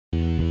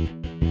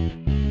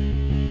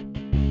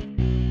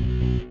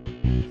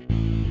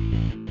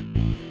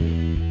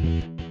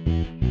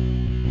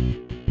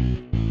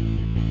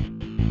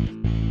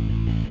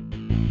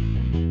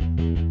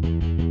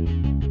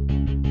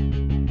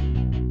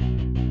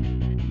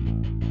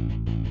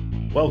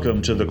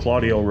Welcome to the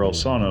Claudio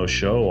Rosano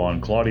Show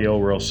on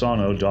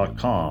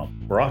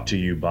ClaudioRosano.com, brought to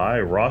you by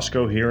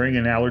Roscoe Hearing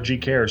and Allergy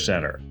Care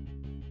Center.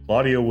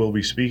 Claudio will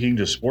be speaking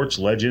to sports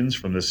legends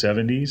from the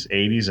 70s,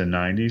 80s, and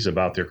 90s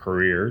about their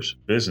careers,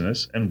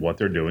 business, and what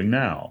they're doing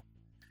now.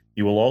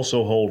 He will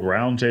also hold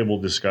roundtable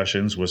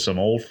discussions with some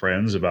old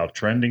friends about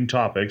trending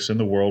topics in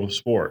the world of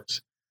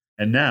sports.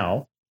 And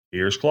now,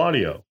 here's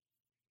Claudio.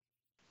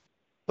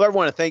 Hello,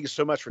 everyone, thank you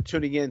so much for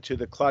tuning in to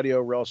the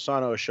Claudio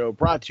Rosano Show,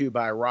 brought to you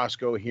by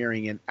Roscoe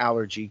Hearing and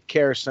Allergy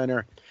Care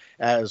Center.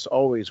 As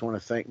always, I want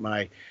to thank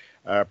my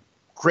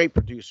great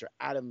producer,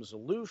 Adam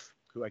Zaloof,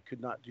 who I could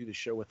not do the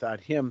show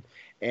without him,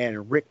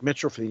 and Rick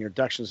Mitchell for the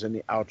introductions and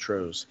the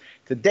outros.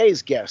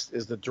 Today's guest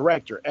is the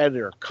director,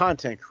 editor,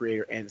 content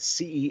creator, and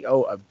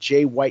CEO of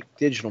Jay White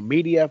Digital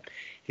Media.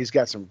 He's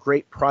got some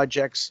great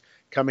projects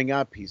coming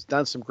up. He's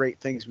done some great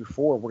things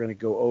before. We're going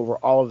to go over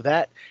all of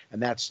that,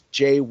 and that's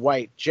Jay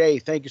White. Jay,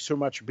 thank you so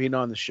much for being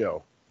on the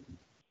show.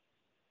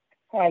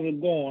 How's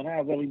it going?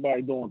 How's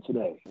everybody doing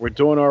today? We're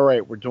doing all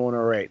right. We're doing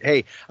all right.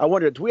 Hey, I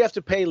wonder, do we have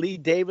to pay Lee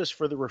Davis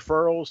for the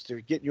referrals to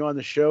get you on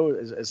the show?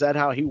 Is that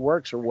how he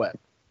works or what?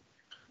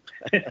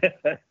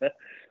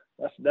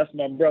 That's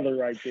my brother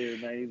right there,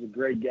 man. He's a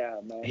great guy,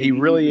 man. He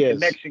really is.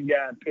 Connection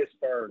guy in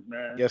Pittsburgh,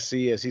 man. Yes,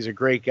 he is. He's a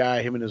great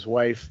guy, him and his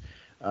wife.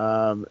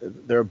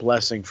 They're a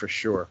blessing for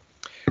sure.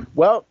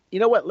 Well, you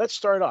know what? Let's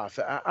start off.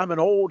 I'm an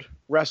old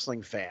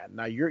wrestling fan.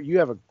 Now, you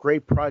have a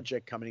great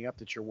project coming up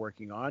that you're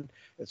working on.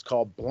 It's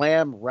called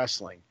Blam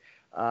Wrestling.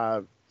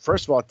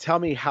 First of all, tell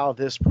me how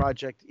this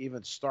project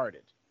even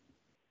started.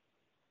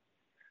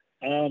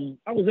 I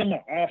was in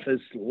my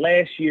office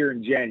last year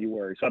in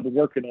January, so I've been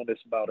working on this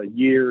about a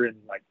year and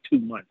like 2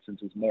 months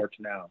since it's March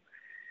now.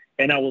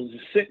 And I was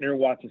just sitting there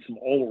watching some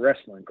old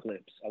wrestling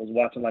clips. I was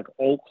watching like an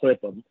old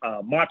clip of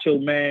Macho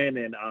Man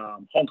and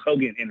Hulk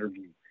Hogan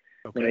interview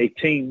when they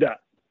teamed up.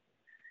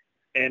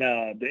 And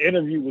the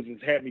interview was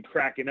just had me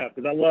cracking up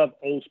because I love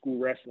old school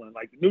wrestling.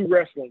 Like the new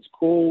wrestling's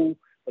cool,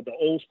 but the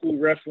old school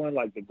wrestling,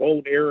 like the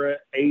golden era,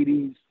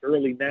 80s,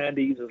 early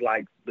 90s, is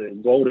like the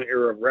golden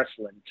era of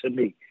wrestling to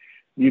me.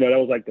 You know, that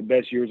was like the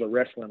best years of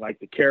wrestling, like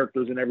the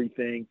characters and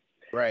everything.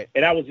 Right.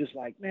 And I was just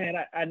like, man,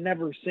 I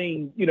never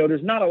seen,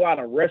 there's not a lot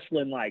of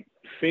wrestling like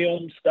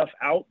film stuff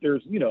out.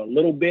 There's, a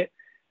little bit.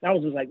 And I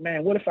was just like,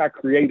 man, what if I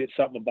created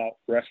something about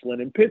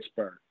wrestling in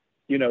Pittsburgh?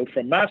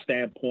 From my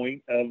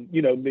standpoint of,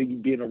 maybe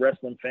being a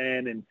wrestling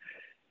fan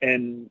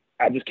and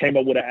I just came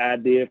up with an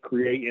idea of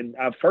creating.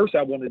 First,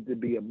 I wanted it to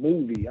be a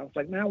movie. I was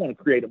like, man, I want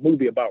to create a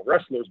movie about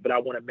wrestlers, but I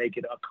want to make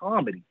it a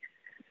comedy.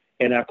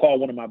 And I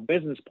called one of my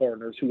business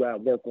partners who I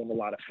work on a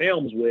lot of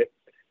films with.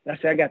 And I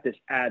said, I got this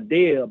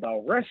idea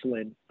about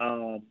wrestling.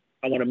 I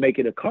want to make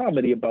it a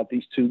comedy about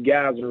these two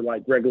guys that are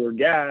like regular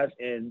guys,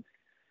 and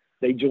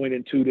they join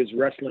into this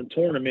wrestling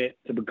tournament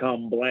to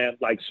become Blam,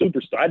 like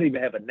superstar. I didn't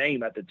even have a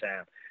name at the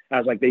time. I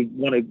was like, they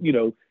want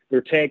to,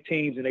 they're tag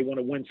teams and they want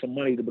to win some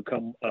money to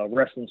become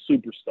wrestling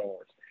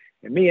superstars.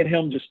 And me and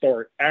him just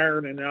start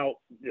ironing out,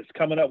 just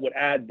coming up with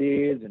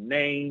ideas and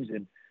names.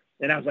 And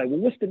I was like, well,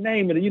 what's the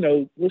name of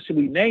the, what should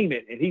we name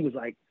it? And he was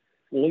like,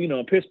 well,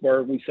 in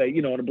Pittsburgh, we say,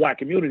 in the black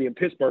community in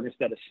Pittsburgh,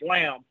 instead of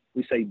slam,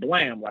 we say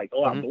blam, like,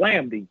 oh, I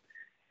blammed him.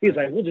 He's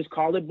like, we'll just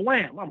call it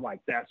Blam. I'm like,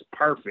 that's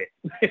perfect.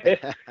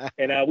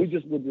 And we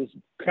just were just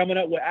coming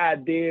up with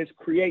ideas,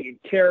 creating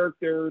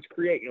characters,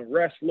 creating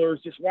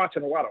wrestlers, just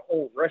watching a lot of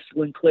old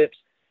wrestling clips.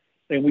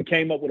 And we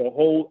came up with a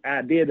whole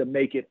idea to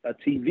make it a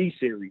TV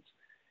series.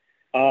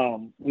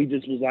 We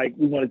just was like,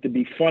 we wanted to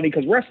be funny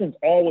because wrestling's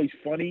always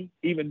funny,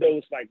 even though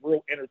it's like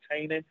real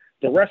entertaining.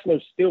 The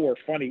wrestlers still are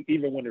funny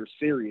even when they're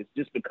serious,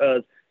 just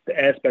because the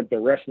aspect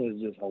of wrestling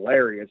is just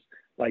hilarious.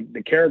 Like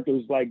the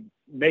characters like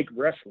make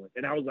wrestling.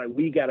 And I was like,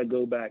 we got to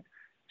go back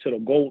to the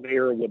golden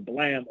era with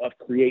Blam of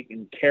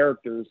creating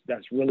characters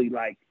that's really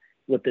like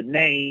with the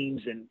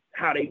names and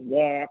how they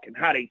walk and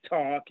how they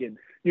talk and,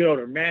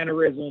 their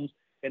mannerisms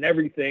and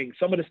everything.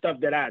 Some of the stuff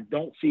that I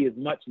don't see as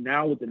much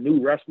now with the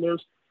new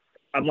wrestlers,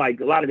 I'm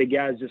like, a lot of the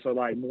guys just are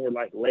like more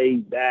like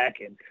laid back.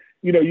 And,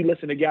 you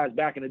listen to guys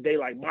back in the day,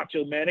 like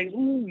Macho Man,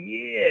 ooh,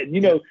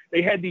 yeah.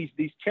 They had these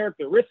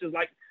characteristics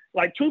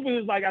like truth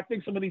is like, I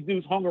think some of these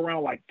dudes hung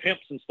around like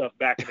pimps and stuff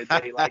back in the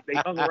day. Like they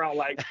hung around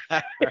like,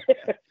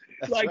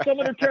 like some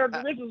of the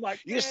characteristics like,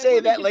 you say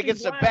that like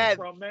it's a bad,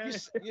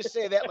 you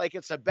say that like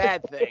it's a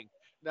bad thing.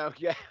 No,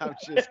 yeah, I'm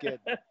just kidding.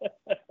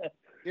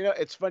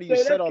 It's funny you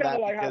said all that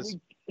because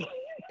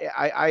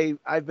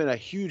I've been a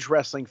huge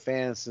wrestling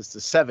fan since the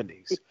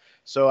 70s.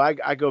 So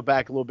I go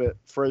back a little bit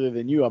further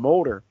than you. I'm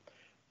older.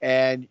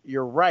 And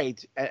you're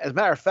right. As a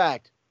matter of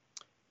fact,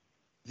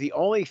 the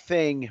only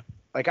thing,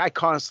 like I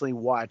constantly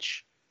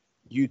watch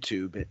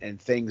YouTube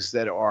and things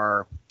that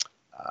are,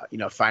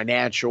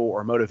 financial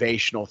or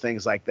motivational,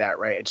 things like that,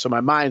 right? And so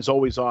my mind's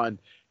always on,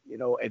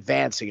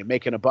 advancing and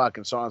making a buck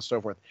and so on and so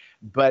forth.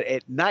 But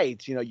at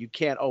night, you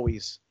can't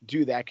always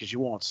do that because you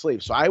won't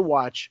sleep. So I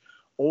watch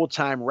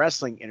old-time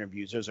wrestling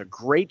interviews. There's a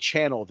great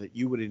channel that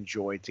you would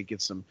enjoy to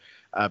get some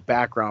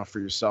background for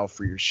yourself,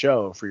 for your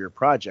show, for your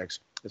projects.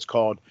 It's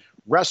called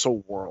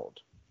Wrestle World.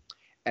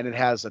 and it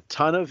has a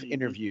ton of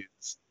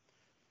interviews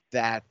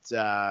that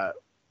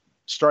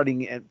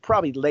starting in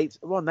probably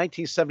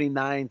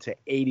 1979 to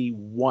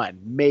 81,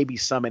 maybe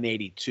some in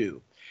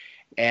 82.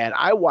 And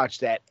I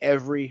watched that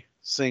every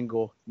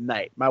single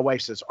night. My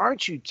wife says,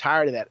 "Aren't you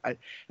tired of that?" I'm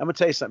going to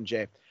tell you something,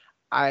 Jay.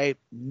 I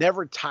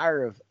never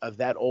tire of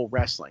that old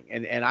wrestling.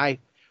 And I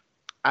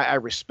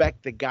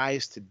respect the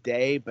guys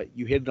today, but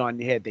you hit it on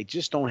the head. They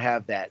just don't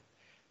have that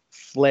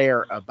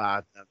flair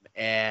about them.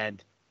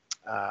 And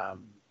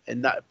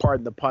not,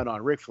 pardon the pun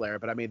on Ric Flair,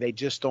 but I mean, they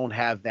just don't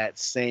have that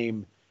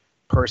same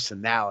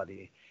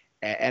personality.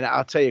 And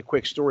I'll tell you a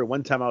quick story.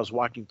 One time I was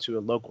walking to a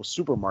local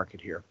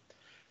supermarket here,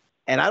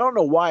 and I don't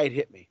know why it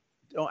hit me.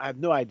 I have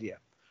no idea.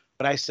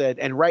 But I said,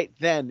 and right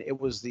then it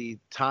was the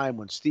time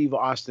when Steve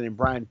Austin and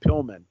Brian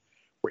Pillman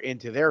were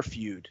into their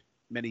feud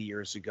many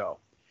years ago.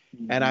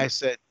 Mm-hmm. And I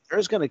said,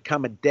 there's going to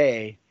come a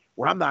day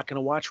where I'm not going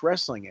to watch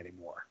wrestling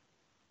anymore.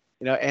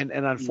 And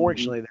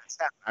unfortunately, that's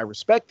happened. I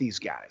respect these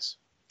guys,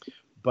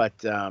 but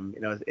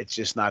it's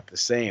just not the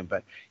same.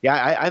 But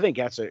yeah, I think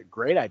that's a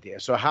great idea.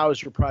 So how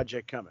is your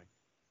project coming?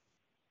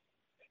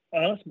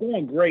 It's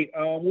going great.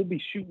 We'll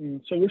be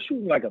shooting. So we're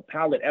shooting like a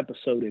pilot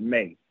episode in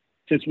May.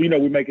 Since we know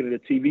we're making it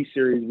a TV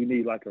series, we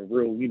need like a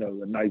real,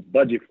 a nice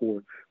budget for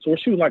it. So we're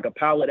shooting like a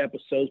pilot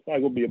episode. It's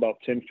probably going to be about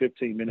 10,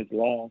 15 minutes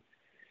long.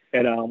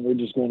 And we're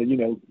just going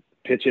to,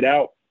 pitch it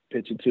out,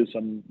 pitch it to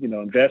some,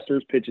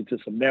 investors, pitch it to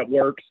some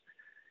networks,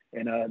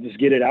 and just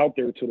get it out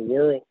there to the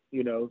world.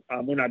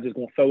 We're not just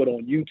going to throw it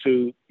on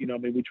YouTube. We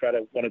want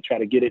to try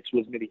to get it to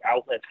as many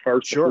outlets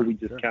first before we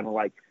just kind of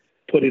like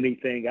put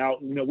anything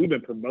out. We've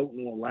been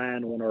promoting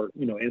online on our,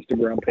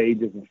 Instagram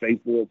pages and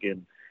Facebook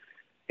and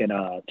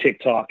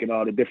TikTok and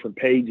all the different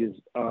pages.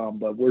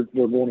 But we're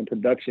going in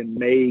production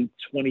May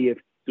 20th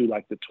through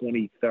like the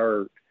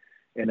 23rd.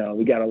 And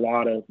we got a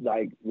lot of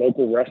like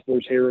local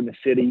wrestlers here in the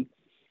city.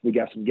 We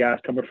got some guys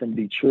coming from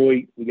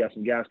Detroit. We got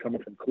some guys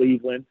coming from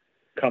Cleveland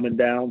coming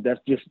down.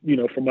 That's just,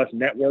 from us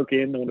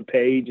networking on the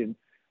page and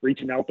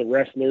reaching out to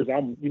wrestlers.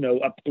 I'm,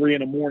 up 3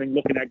 a.m.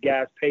 looking at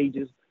guys'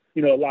 pages,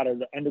 a lot of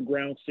the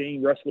underground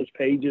scene wrestlers'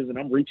 pages. And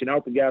I'm reaching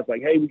out to guys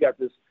like, hey, we got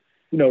this,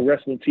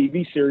 wrestling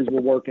TV series we're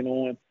working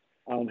on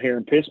here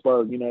in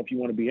Pittsburgh, if you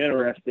want to be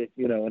interested,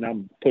 and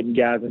I'm putting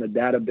guys in a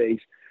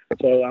database.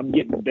 So I'm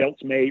getting the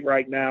belts made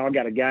right now. I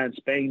got a guy in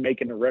Spain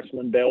making the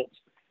wrestling belts.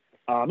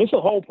 It's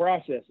a whole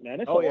process,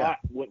 man. It's a lot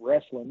with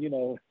wrestling,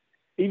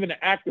 even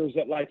the actors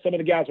that like some of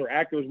the guys are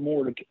actors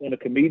more on the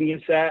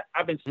comedian side.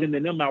 I've been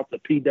sending them out to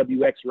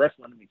PWX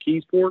Wrestling in the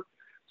Keysport.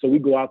 So we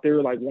go out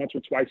there like once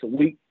or twice a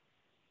week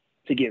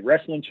to get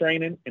wrestling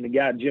training. And the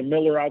guy, Jim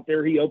Miller out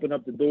there, he opened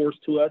up the doors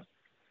to us.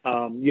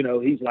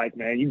 He's like,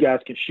 man, you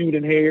guys can shoot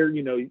in here,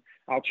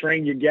 I'll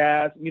train your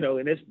guys,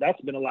 and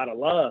that's been a lot of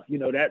love,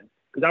 that,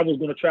 because I was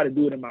going to try to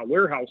do it in my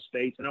warehouse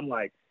space. And I'm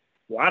like,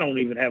 well, I don't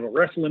even have a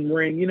wrestling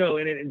ring,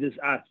 and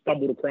I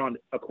stumbled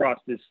across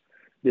this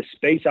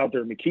space out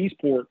there in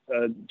McKeesport,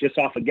 just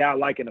off a guy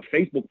liking a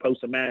Facebook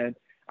post of mine.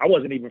 I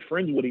wasn't even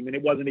friends with him, and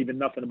it wasn't even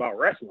nothing about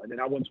wrestling. And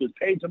I went to his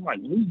page. I'm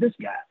like, who's this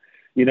guy?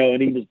 And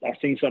I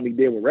seen something he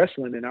did with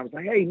wrestling, and I was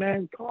like, hey,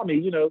 man, call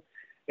me,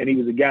 And he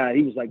was a guy.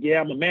 He was like, yeah,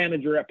 I'm a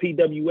manager at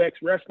PWX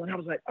Wrestling. I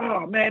was like,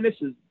 oh, man, this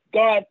is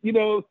God,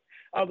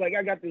 I was like,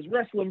 I got this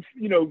wrestling,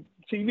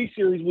 TV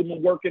series we've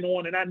been working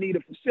on, and I need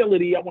a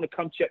facility. I want to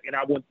come check. And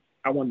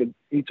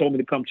he told me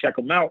to come check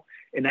them out.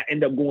 And I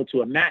ended up going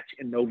to a match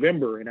in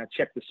November, and I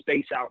checked the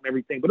space out and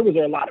everything. But there was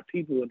a lot of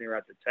people in there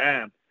at the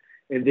time.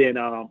 And then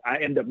I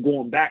ended up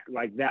going back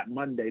like that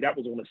Monday. That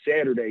was on a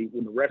Saturday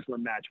when the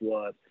wrestling match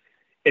was.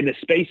 And the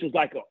space is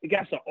like it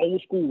got some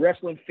old school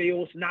wrestling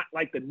feel. It's not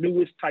like the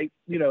newest type,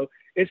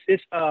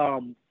 it's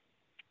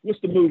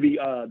what's the movie?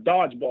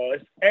 Dodgeball.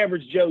 It's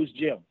Average Joe's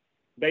Gym,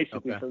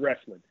 basically, for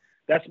wrestling.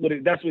 That's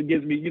what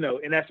gives me,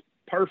 and that's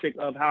perfect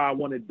of how I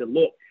wanted to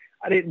look.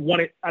 I don't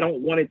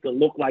want it to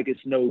look like it's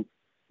no,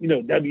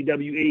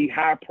 WWE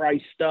high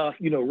price stuff,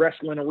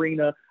 wrestling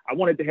arena. I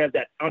wanted to have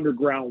that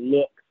underground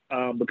look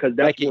because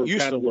that's like where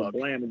kind of where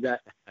Blam is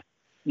at.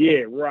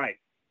 Yeah, right.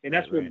 And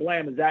that's where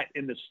Blam is at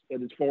as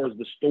far as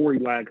the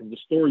storyline, because the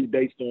story is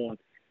based on,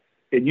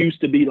 it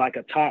used to be like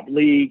a top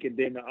league, and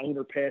then the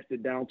owner passed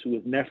it down to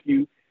his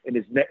nephew, and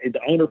the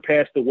owner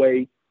passed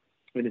away,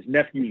 and his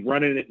nephew's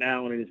running it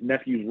now, and his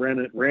nephew's ran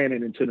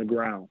it into the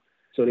ground.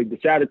 So they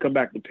decided to come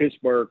back to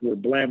Pittsburgh, where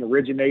Blam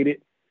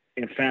originated,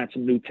 and find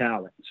some new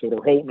talent. So they're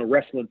holding a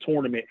wrestling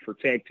tournament for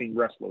tag team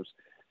wrestlers.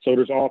 So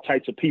there's all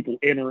types of people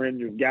entering.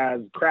 There's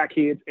guys,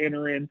 crackheads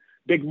entering,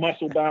 big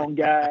muscle-bound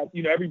guys.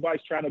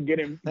 Everybody's trying to get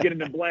in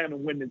the Blam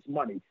and win this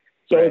money.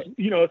 So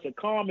it's a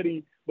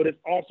comedy, but it's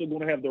also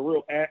going to have the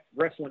real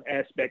wrestling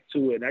aspect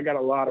to it. And I got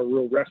a lot of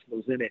real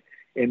wrestlers in it.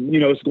 And,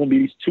 it's going to be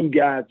these two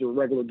guys, they're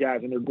regular guys,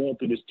 and they're going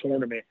through this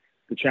tournament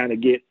to trying to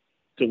get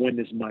to win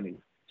this money.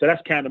 So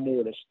that's kind of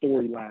more the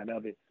storyline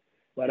of it.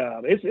 But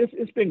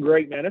it's been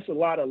great, man. It's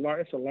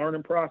a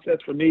learning process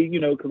for me,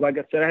 because like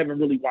I said, I haven't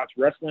really watched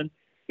wrestling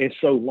in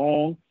so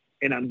long,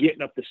 and I'm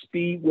getting up to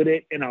speed with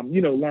it, and I'm,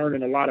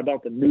 learning a lot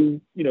about the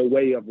new,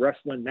 way of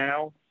wrestling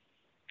now.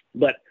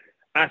 But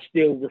I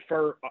still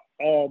refer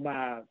all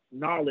my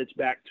knowledge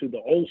back to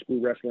the old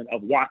school wrestling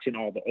of watching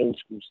all the old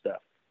school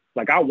stuff.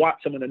 Like I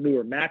watch some of the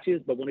newer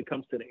matches, but when it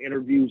comes to the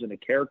interviews and the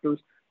characters,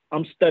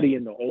 I'm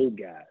studying the old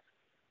guys.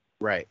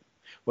 Right.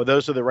 Well,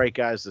 those are the right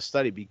guys to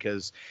study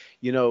because,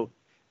 you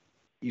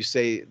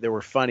say they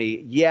were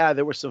funny. Yeah,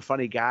 there were some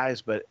funny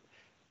guys, but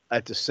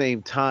at the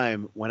same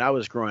time, when I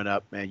was growing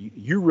up, man,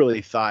 you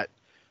really thought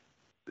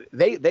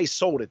they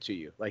sold it to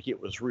you like it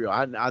was real.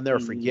 I'll never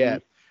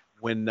forget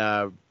when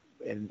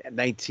in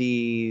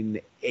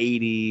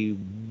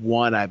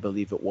 1981, I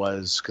believe it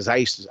was, because I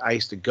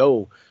used to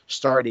go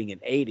starting in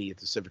 '80 at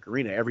the Civic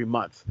Arena every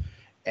month,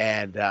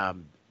 and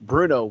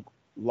Bruno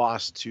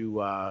lost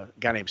to a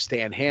guy named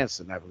Stan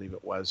Hansen, I believe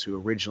it was, who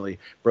originally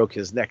broke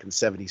his neck in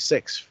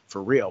 '76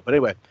 for real. But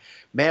anyway,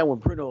 man, when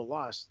Bruno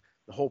lost,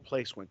 the whole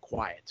place went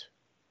quiet.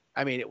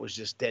 I mean, it was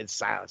just dead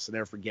silence. I'll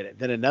never forget it.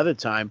 Then another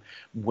time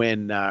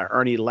when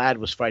Ernie Ladd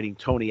was fighting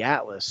Tony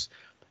Atlas,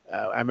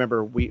 I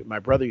remember my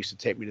brother used to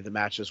take me to the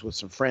matches with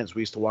some friends.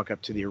 We used to walk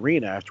up to the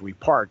arena after we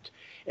parked,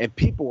 and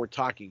people were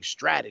talking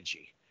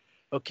strategy.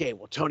 Okay,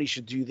 well, Tony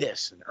should do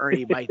this, and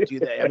Ernie might do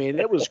that. I mean,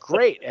 it was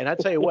great. And I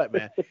tell you what,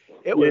 man,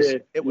 it was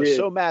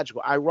so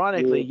magical.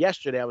 Ironically,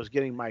 yesterday I was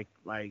getting my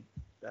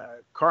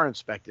car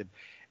inspected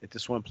at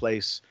this one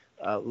place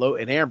low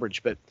in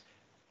Ambridge, but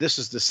this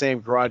is the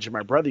same garage that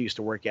my brother used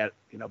to work at,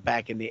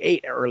 back in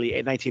the early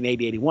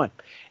 1980, 81.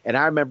 And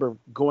I remember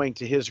going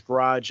to his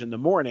garage in the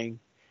morning,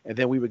 and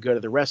then we would go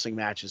to the wrestling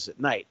matches at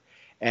night.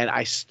 And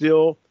I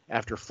still,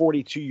 after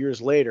 42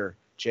 years later,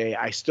 Jay,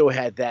 I still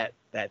had that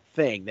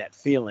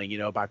feeling,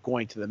 about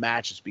going to the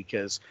matches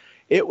because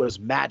it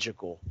was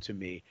magical to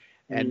me.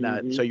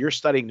 And so you're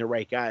studying the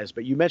right guys.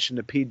 But you mentioned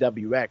the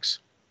PWX.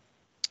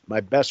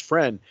 My best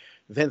friend,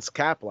 Vince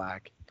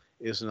Kaplak,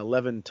 is an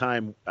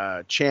 11-time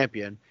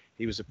champion.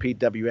 He was a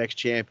PWX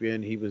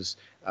champion. He was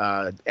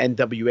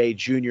NWA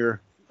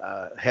junior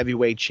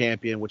heavyweight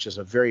champion, which is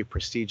a very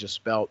prestigious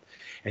belt.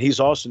 And he's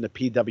also in the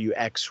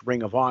PWX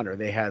Ring of Honor.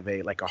 They have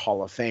a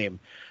Hall of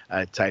Fame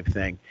type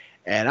thing.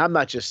 And I'm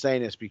not just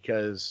saying this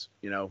because,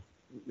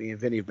 me and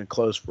Vinny have been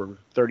close for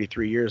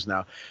 33 years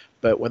now.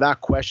 But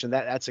without question,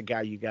 that's a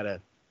guy you got to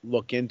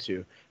look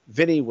into.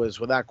 Vinny was,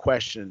 without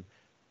question,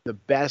 the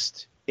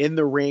best in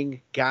the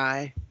ring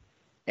guy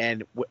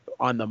and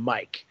on the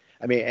mic.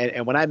 I mean,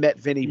 and when I met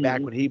Vinny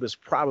back when he was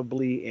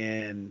probably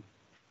in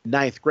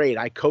 9th grade,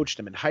 I coached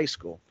him in high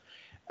school.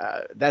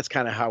 That's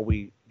kind of how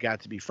we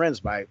got to be friends.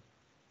 By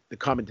the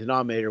common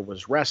denominator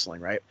was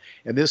wrestling, right?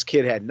 And this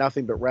kid had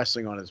nothing but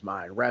wrestling on his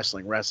mind,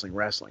 wrestling.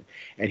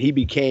 And he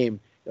became,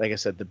 like I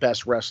said, the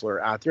best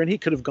wrestler out there. And he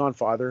could have gone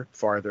farther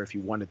if he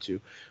wanted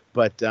to.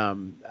 But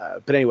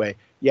anyway,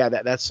 yeah,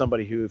 that's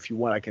somebody who, if you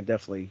want, I can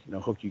definitely,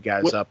 hook you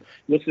guys up.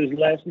 What's his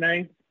last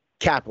name?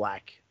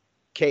 Kaplak.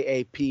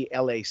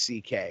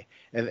 Kaplack,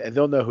 and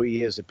they'll know who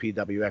he is at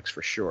PWX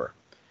for sure.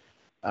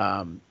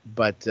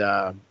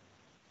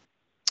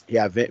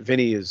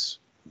 Vinny was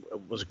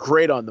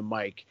great on the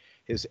mic.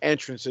 His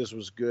entrances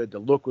was good, the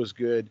look was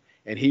good,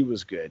 and he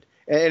was good.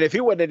 And if he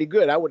wasn't any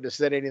good, I wouldn't have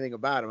said anything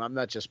about him. I'm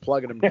not just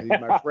plugging him because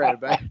he's my friend,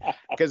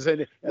 because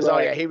then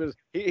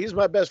he's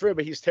my best friend,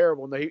 but he's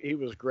terrible. No, he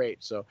was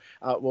great. So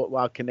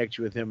I'll connect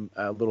you with him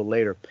a little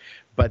later.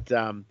 But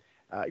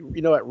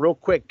you know what? Real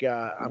quick,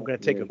 I'm going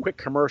to take a quick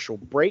commercial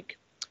break,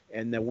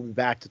 and then we'll be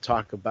back to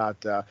talk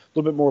about a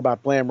little bit more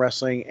about Blam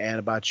Wrestling and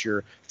about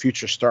your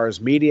Future Stars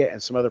Media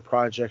and some other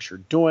projects you're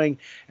doing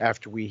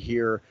after we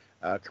hear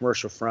a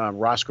commercial from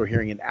Roscoe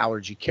Hearing and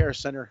Allergy Care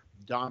Center,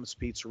 Dom's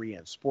Pizzeria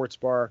and Sports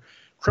Bar,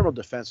 criminal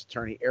defense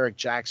attorney Eric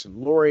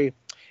Jackson Laurie,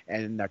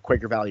 and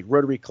Quaker Valley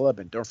Rotary Club.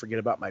 And don't forget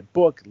about my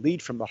book,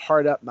 Lead from the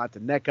Heart Up, Not the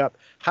Neck Up,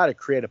 How to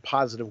Create a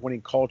Positive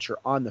Winning Culture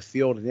on the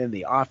Field and in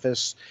the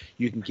Office.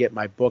 You can get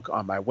my book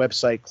on my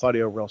website,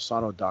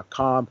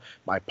 ClaudioRelsano.com,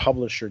 my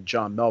publisher,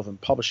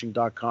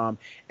 JohnMelvinPublishing.com,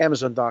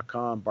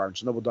 Amazon.com,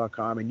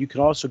 BarnesandNoble.com. And you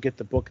can also get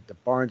the book at the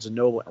Barnes &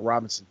 Noble in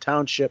Robinson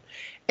Township.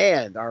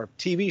 And our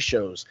TV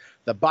shows,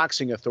 The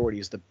Boxing Authority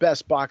is the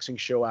best boxing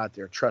show out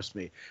there, trust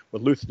me,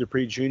 with Luther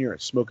Dupree Jr.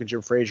 and Smoking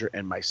Jim Frazier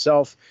and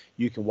myself.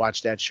 You can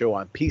watch that show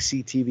on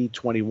PCTV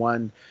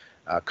 21,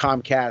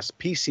 Comcast,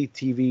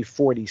 PCTV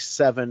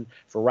 47,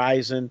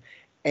 Verizon,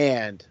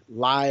 and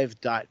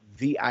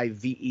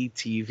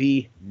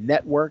live.vivetv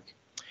network.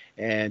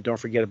 And don't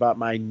forget about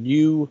my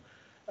new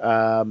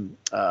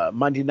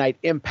Monday Night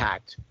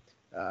Impact.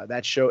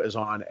 That show is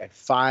on at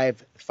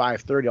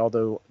 5:30,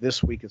 although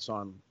this week it's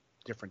on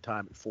different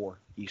time at 4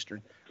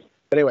 Eastern.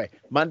 But anyway,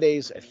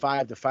 Mondays at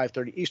 5 to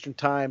 5:30 Eastern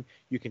time.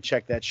 You can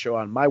check that show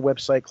on my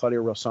website,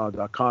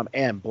 ClaudioRelsano.com,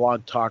 and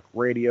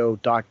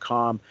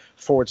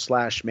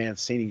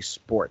blogtalkradio.com/Mancini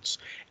Sports.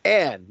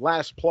 And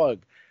last plug,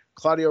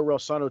 Claudio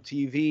Relsano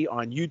TV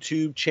on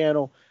YouTube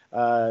channel.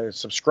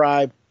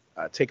 Subscribe,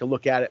 take a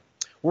look at it.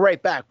 We're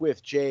right back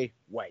with Jay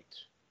White.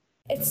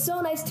 It's so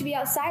nice to be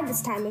outside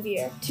this time of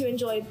year to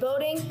enjoy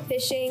boating,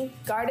 fishing,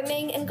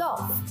 gardening, and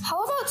golf.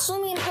 How about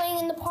swimming and playing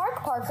in the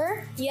park,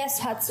 Parker? Yes,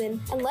 Hudson.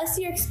 Unless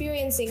you're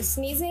experiencing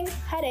sneezing,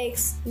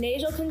 headaches,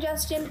 nasal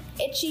congestion,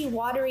 itchy,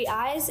 watery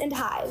eyes, and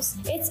hives,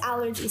 it's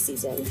allergy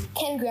season.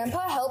 Can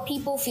Grandpa help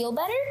people feel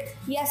better?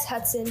 Yes,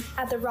 Hudson.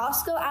 At the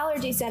Roscoe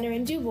Allergy Center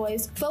in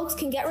DuBois, folks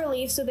can get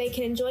relief so they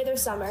can enjoy their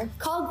summer.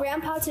 Call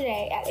Grandpa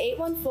today at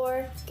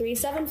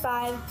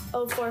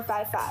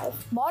 814-375-0455.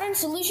 Modern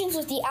solutions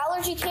with the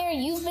allergy care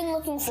you've been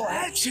looking for.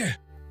 Gotcha.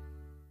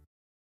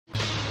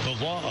 The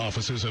law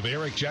offices of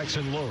Eric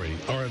Jackson Laurie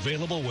are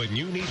available when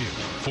you need it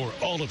for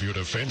all of your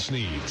defense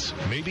needs.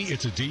 Maybe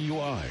it's a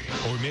DUI,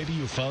 or maybe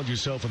you found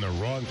yourself in the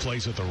wrong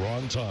place at the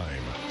wrong time.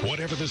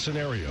 Whatever the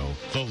scenario,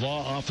 the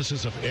law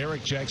offices of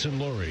Eric Jackson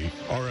Laurie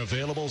are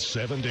available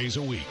 7 days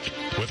a week.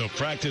 With a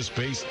practice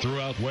based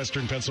throughout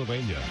Western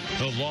Pennsylvania,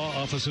 the law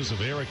offices of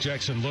Eric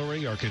Jackson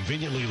Laurie are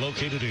conveniently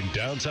located in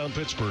downtown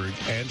Pittsburgh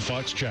and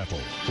Fox Chapel.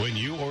 When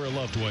you or a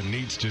loved one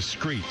needs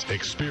discreet,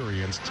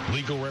 experienced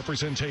legal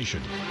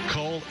representation,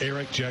 call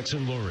Eric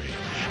Jackson Laurie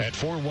at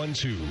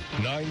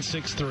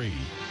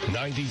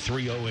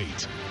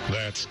 412-963-9308.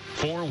 That's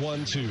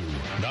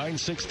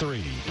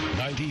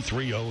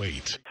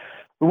 412-963-9308.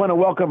 We want to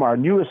welcome our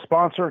newest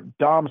sponsor,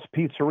 Dom's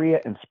Pizzeria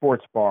and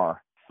Sports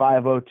Bar,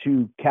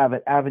 502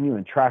 Cavett Avenue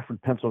in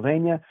Trafford,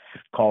 Pennsylvania.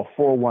 Call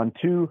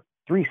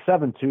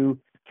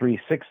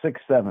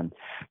 412-372-3667.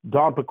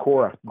 Dom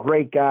Pecora,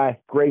 great guy,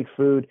 great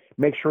food.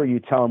 Make sure you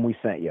tell him we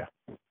sent you.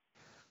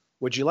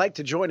 Would you like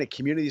to join a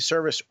community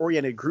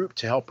service-oriented group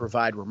to help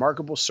provide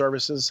remarkable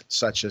services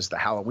such as the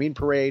Halloween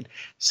Parade,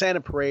 Santa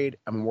Parade,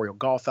 a memorial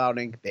golf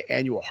outing, the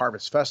annual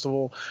Harvest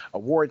Festival,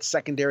 award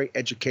secondary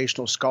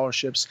educational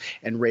scholarships,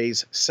 and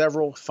raise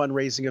several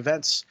fundraising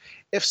events?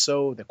 If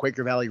so, the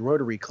Quaker Valley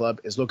Rotary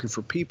Club is looking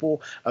for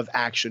people of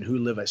action who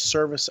live a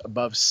service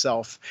above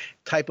self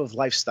type of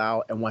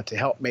lifestyle and want to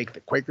help make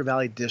the Quaker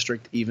Valley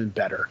District even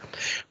better.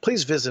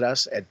 Please visit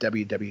us at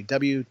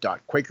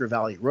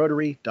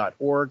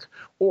www.quakervalleyrotary.org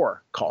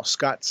or call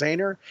Scott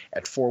Zahner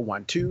at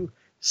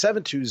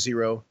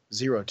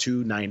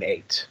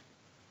 412-720-0298.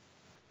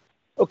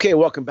 Okay,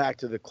 welcome back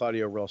to the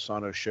Claudio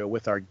Rosano Show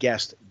with our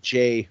guest,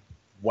 Jay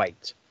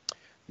White,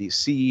 the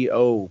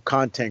CEO,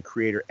 content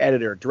creator,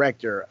 editor,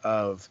 director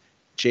of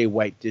Jay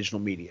White Digital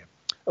Media.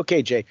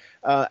 Okay, Jay,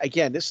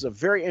 again, this is a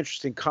very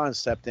interesting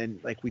concept,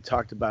 and like we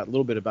talked about a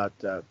little bit about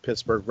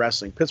Pittsburgh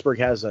wrestling. Pittsburgh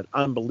has an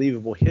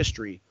unbelievable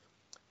history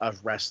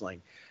of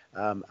wrestling.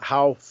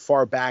 How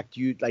far back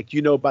do you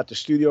know about the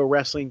studio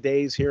wrestling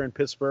days here in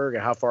Pittsburgh,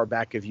 and how far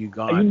back have you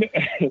gone?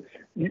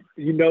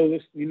 You know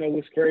what's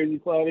crazy,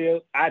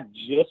 Claudio? I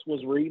just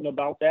was reading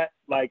about that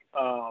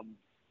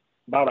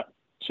about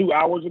 2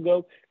 hours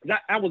ago, because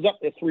I was up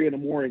at 3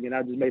 a.m. and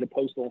I just made a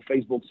post on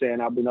Facebook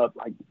saying I've been up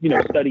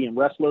studying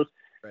wrestlers.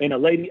 Right. And a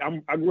lady,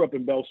 I grew up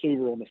in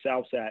Bellsuver on the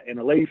south side, and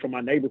a lady from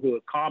my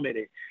neighborhood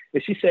commented,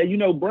 and she said,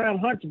 Brown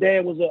Hunt's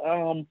dad was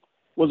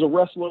a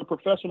wrestler,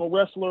 professional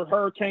wrestler,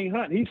 Hurricane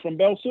Hunt. He's from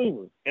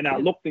Bellsuver. And I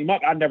looked him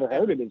up. I never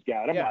heard of this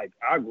guy. And I'm like,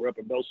 I grew up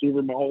in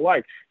Bellsuver my whole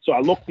life. So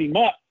I looked him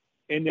up,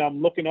 and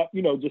I'm looking up,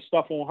 just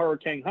stuff on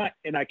Hurricane Hunt,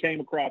 and I came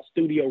across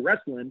studio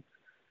wrestling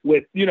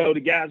with,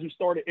 the guys who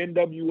started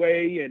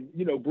NWA and,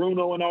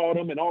 Bruno and all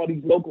them and all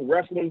these local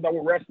wrestlers that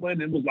were wrestling.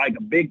 It was like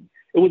a big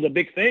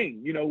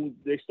thing.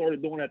 They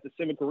started doing it at the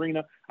Civic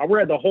Arena. I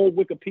read the whole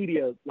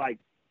Wikipedia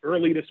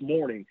early this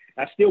morning.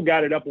 I still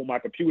got it up on my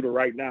computer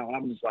right now. And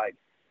I'm just like,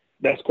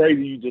 that's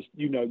crazy.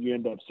 You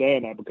end up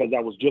saying that because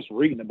I was just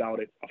reading about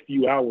it a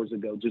few hours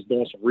ago, just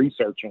doing some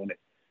research on it.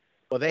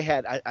 Well, they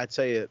had, I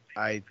tell you,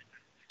 I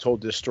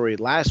told this story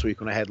last week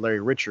when I had Larry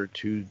Richard,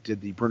 who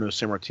did the Bruno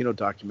Sammartino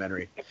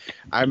documentary.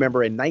 I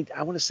remember I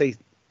want to say it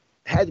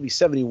had to be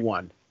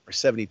 71 or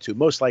 72,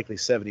 most likely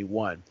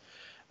 71.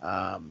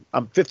 I'm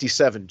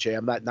 57, Jay.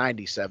 I'm not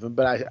 97,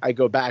 but I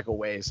go back a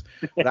ways.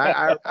 But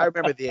I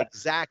remember the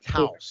exact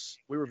house.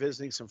 We were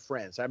visiting some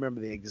friends. I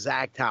remember the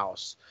exact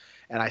house,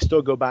 and I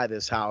still go by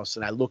this house,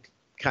 and I look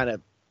I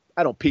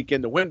don't peek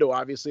in the window,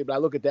 obviously, but I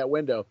look at that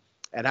window,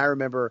 and I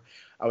remember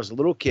I was a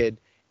little kid,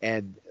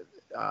 and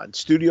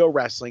studio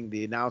wrestling,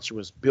 the announcer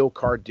was Bill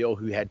Cardill,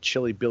 who had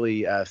Chilly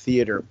Billy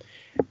Theater,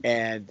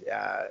 and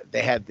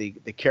they had the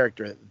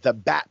character, the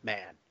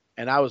Batman.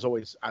 And I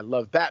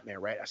loved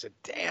Batman, right? I said,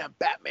 damn,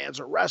 Batman's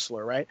a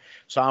wrestler, right?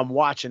 So I'm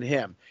watching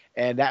him,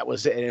 and that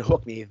was it. And it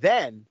hooked me.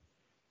 Then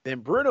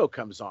Bruno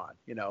comes on,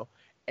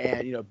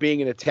 and,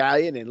 being an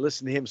Italian and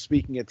listening to him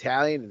speaking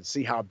Italian and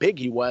see how big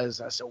he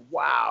was, I said,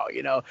 wow,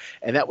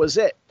 and that was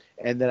it.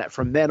 And then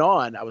from then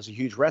on, I was a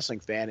huge wrestling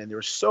fan, and there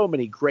were so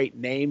many great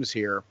names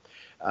here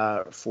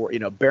for,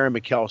 Baron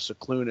Mikel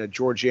Cicluna,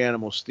 George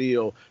Animal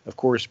Steel, of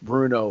course,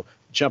 Bruno,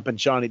 Jumpin'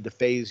 Johnny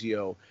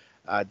DeFazio,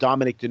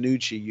 Dominic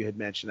DeNucci, you had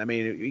mentioned. I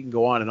mean, you can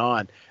go on and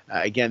on.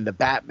 Again, the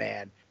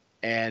Batman,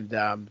 and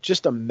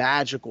just a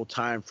magical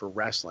time for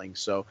wrestling.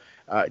 So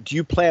do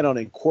you plan on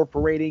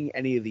incorporating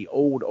any of the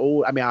old,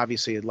 I mean,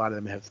 obviously a lot of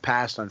them have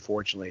passed,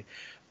 unfortunately,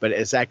 but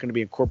is that going to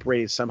be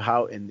incorporated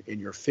somehow in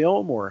your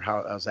film, or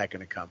how's that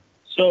going to come?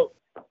 So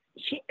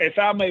if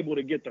I'm able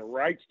to get the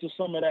rights to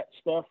some of that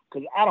stuff,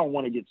 because I don't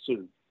want to get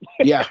sued.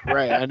 Yeah,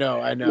 right. I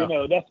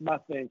know. That's my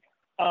thing.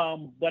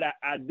 But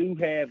I do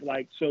have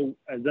like, so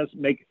as us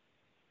make,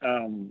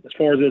 as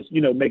far as this,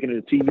 making it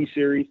a TV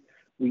series,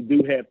 we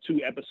do have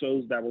 2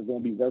 episodes that we're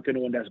going to be working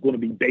on that's going to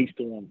be based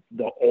on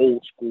the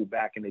old school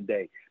back in the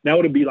day. Now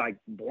it'll be like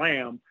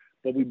Blam,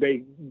 but we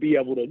be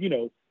able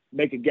to,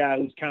 make a guy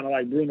who's kind of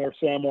like Bruno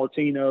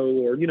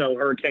Sammartino or,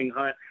 Hurricane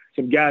Hunt,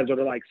 some guys that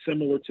are like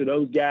similar to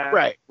those guys.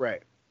 Right.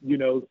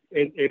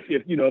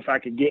 If I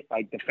could get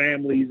like the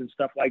families and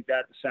stuff like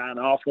that to sign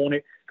off on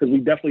it, because we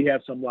definitely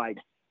have some like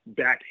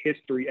back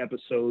history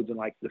episodes in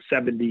like the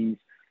 70s.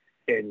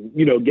 And,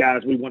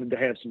 guys, we wanted to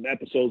have some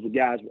episodes with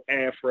guys with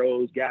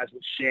afros, guys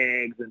with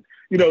shags, and,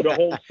 the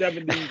whole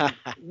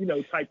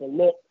 70s, type of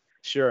look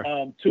sure.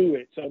 To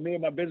it. So me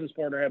and my business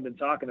partner have been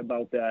talking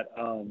about that,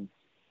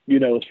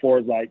 as far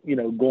as like,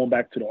 going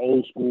back to the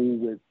old school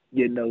with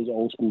getting those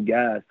old school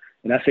guys.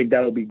 And I think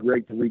that would be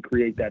great to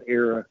recreate that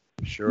era,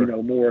 sure.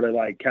 More of the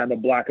like kind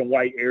of black and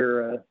white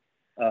era,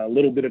 a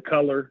little bit of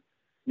color.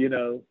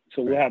 So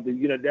we'll have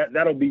to,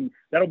 that'll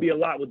be a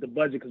lot with the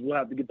budget because we'll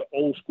have to get the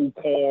old school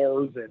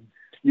cars and,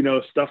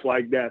 stuff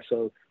like that.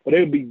 So, but it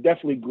would be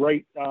definitely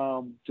great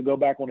to go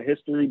back on the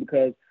history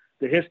because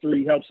the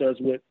history helps us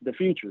with the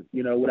future,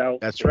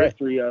 without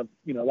history of,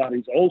 a lot of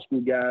these old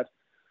school guys,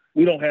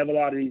 we don't have a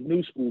lot of these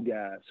new school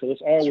guys. So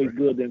it's always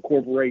good to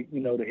incorporate,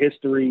 the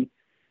history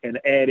and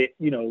add it,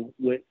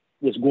 with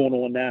what's going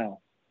on now.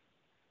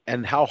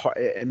 And how hard,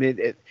 I mean,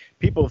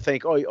 people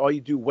think, oh, all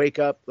you do, wake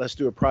up, let's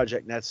do a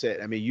project, and that's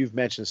it. I mean, you've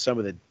mentioned some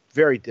of the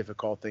very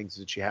difficult things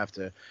that you have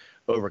to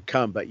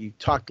overcome, but you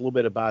talked a little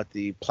bit about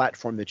the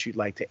platform that you'd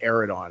like to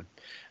air it on.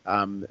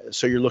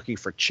 So you're looking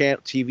for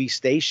TV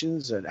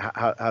stations, and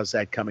how's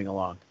that coming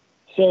along?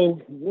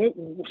 So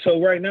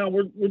right now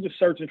we're just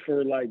searching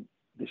for like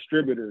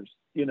distributors,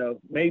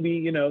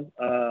 maybe,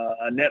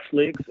 a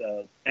Netflix,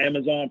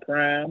 Amazon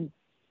Prime,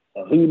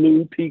 a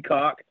Hulu,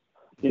 Peacock.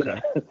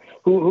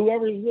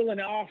 Whoever's willing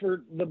to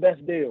offer the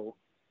best deal.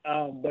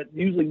 But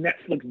usually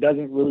Netflix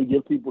doesn't really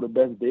give people the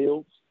best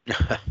deals.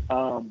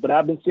 But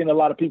I've been seeing a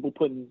lot of people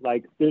putting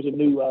like, there's a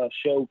new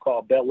show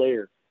called Bel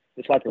Air.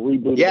 It's like a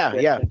reboot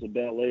of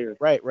Bel Air.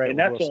 Right. And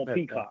that's on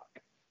Peacock.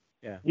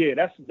 Yeah,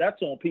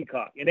 that's on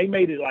Peacock. And they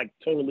made it like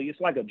totally, it's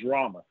like a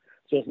drama.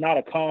 So it's not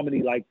a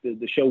comedy like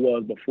the show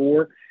was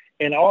before.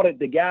 And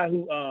the guy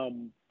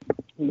who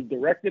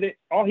directed it,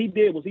 all he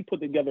did was he put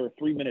together a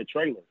 3-minute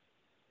trailer.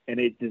 And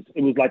it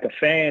was like a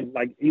fan,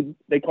 like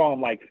they call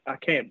him like, I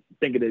can't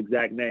think of the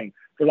exact name.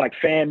 They're like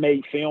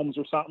fan-made films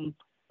or something.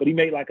 But he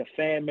made like a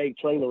fan-made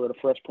trailer of the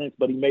Fresh Prince,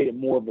 but he made it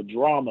more of a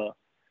drama.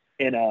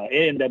 And it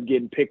ended up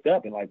getting picked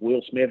up. And like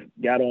Will Smith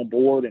got on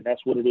board, and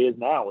that's what it is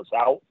now. It's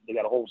out. They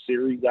got a whole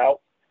series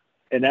out.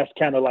 And that's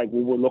kind of like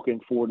what we're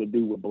looking for to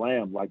do with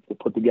Blam, like to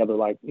put together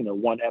like,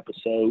 one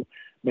episode,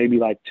 maybe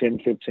like 10,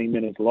 15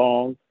 minutes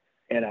long,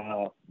 and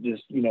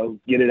just,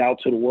 get it out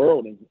to the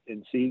world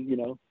and see,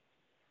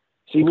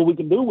 see what we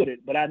can do with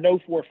it. But I know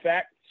for a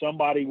fact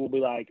somebody will be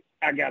like,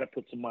 I got to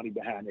put some money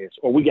behind this,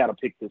 or we got to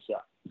pick this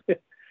up.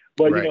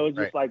 But, it's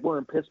just like we're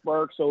in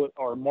Pittsburgh, so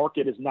our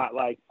market is not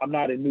like, I'm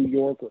not in New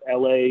York or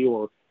LA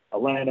or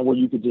Atlanta where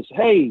you could just,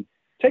 hey,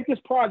 take this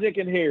project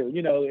in here.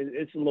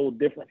 It's a little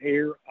different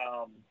here.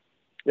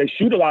 They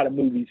shoot a lot of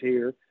movies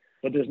here,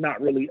 but there's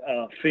not really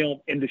a film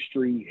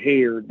industry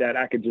here that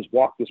I could just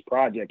walk this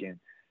project in.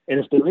 And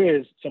if there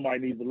is, somebody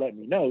needs to let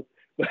me know.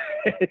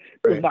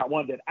 There's not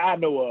one that I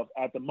know of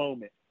at the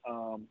moment.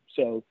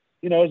 So,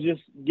 it's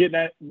just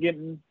getting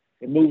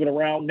and moving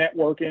around,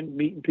 networking,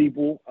 meeting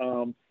people.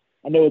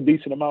 I know a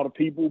decent amount of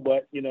people,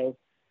 but,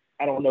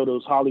 I don't know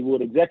those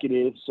Hollywood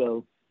executives.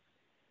 So,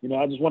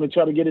 I just want to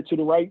try to get it to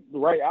the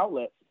right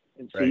outlet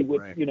and see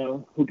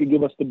who can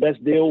give us the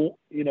best deal,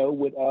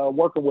 with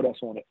working with us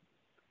on it.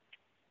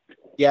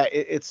 Yeah,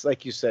 it's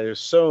like you said, there's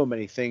so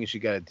many things you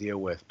got to deal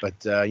with, but,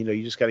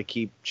 you just got to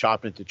keep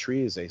chopping at the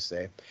tree, as they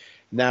say.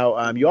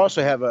 Now, you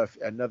also have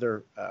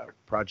another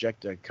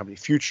project, a company,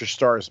 Future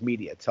Stars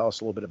Media. Tell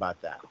us a little bit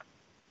about that.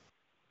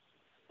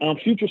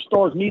 Future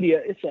Stars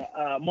Media, it's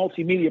a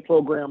multimedia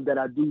program that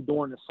I do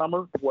during the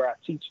summer where I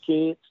teach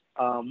kids,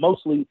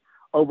 mostly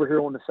over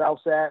here on the South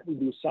Side. We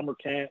do a summer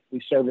camp.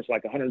 We service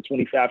like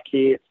 125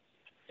 kids.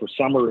 For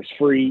summer, it's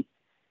free.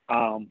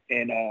 And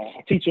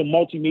I teach them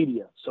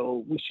multimedia.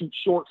 So we shoot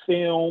short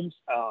films.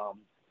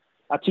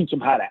 I teach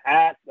them how to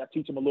act. I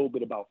teach them a little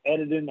bit about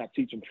editing. I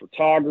teach them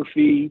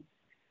photography.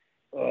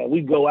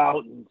 We go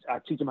out and I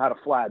teach them how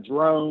to fly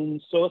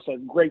drones. So it's a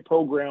great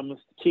program.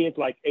 It's kids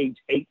like age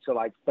 8 to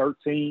like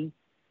 13.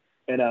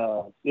 And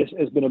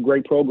it's been a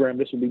great program.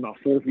 This will be my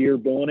 4th year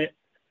doing it.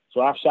 So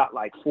I've shot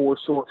like 4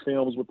 short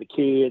films with the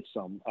kids,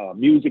 some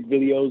music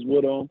videos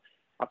with them.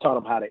 I taught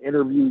them how to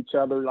interview each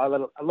other. I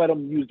let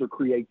them use their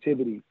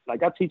creativity.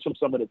 Like I teach them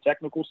some of the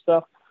technical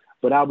stuff,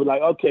 but I'll be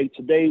like, okay,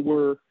 today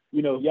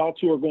y'all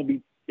two are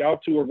going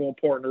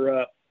to partner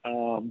up,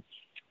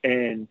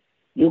 and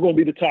you're going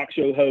to be the talk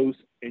show host,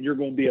 and you're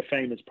going to be a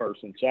famous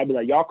person. So I'll be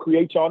like, y'all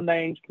create y'all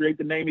names, create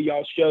the name of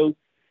y'all show,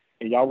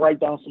 and y'all write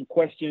down some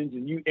questions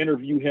and you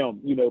interview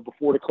him,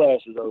 before the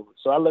class is over.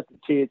 So I let the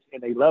kids,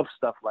 and they love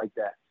stuff like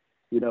that.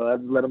 I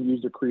let them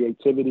use their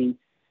creativity,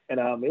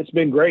 and it's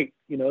been great.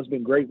 It's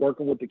been great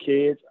working with the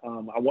kids.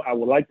 I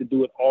would like to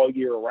do it all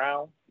year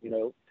round,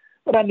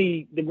 but I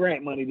need the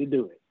grant money to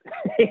do it.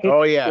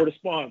 Oh yeah. Or the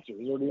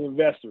sponsors or the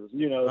investors,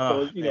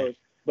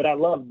 but I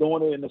love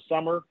doing it in the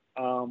summer.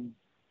 And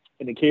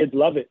the kids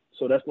love it.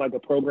 So that's like a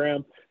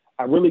program.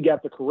 I really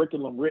got the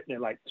curriculum written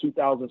in like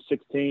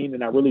 2016,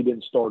 and I really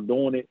didn't start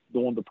doing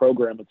the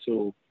program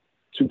until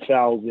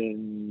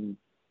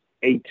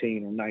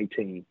 2018 or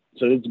 19.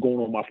 So it's going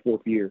on my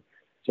 4th year.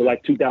 So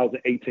like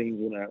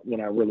 2018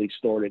 when I really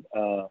started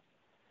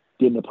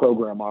getting the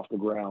program off the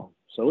ground.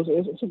 So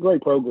it's a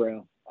great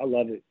program. I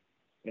love it.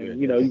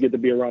 And, you get to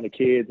be around the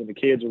kids, and the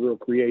kids are real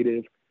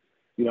creative.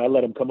 I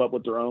let them come up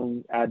with their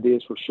own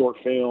ideas for short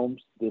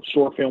films. The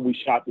short film we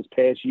shot this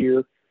past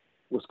year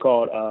was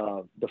called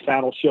The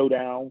Final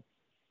Showdown.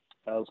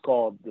 It was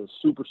called The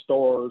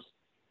Superstars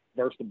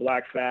versus the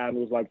Black Five. It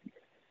was like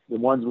the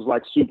ones was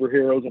like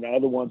superheroes, and the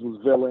other ones was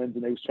villains,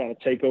 and they was trying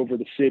to take over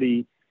the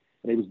city,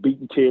 and they was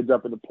beating kids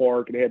up in the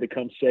park, and they had to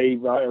come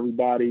save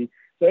everybody.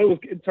 So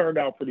it turned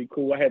out pretty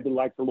cool. I had the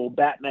little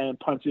Batman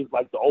punches,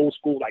 like the old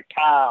school, like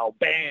Kyle,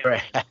 bam,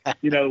 right.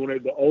 When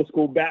the old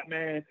school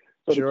Batman.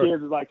 So Sure. The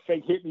kids are like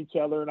fake hitting each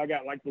other, and I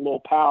got like the little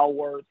power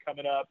words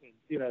coming up, and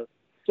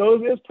so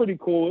it's pretty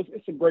cool.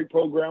 It's a great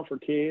program for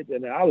kids,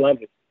 and I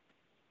love it.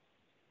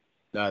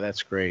 No,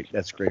 that's great.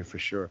 That's great for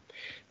sure.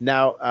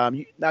 Now,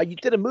 you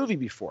did a movie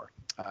before,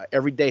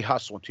 Everyday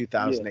Hustle in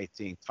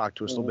 2018. Yeah. Talk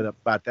to us a little bit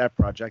about that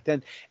project,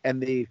 and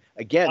the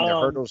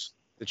hurdles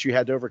that you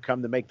had to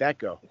overcome to make that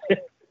go.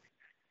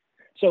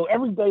 So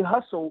Everyday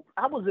Hustle,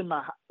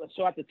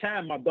 so at the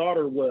time my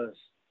daughter was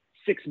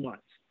 6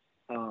 months.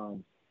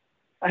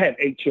 I have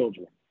 8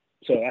 children,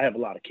 so I have a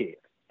lot of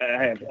kids.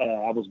 I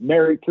was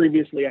married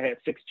previously. I had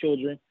 6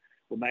 children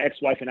with my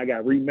ex-wife, and I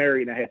got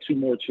remarried, and I had 2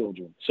 more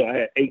children. So I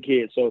had 8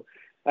 kids. So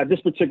at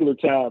this particular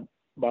time,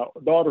 my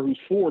daughter, who's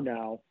 4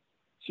 now,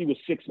 she was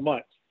 6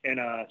 months, and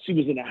she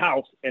was in the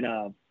house, and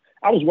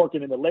I was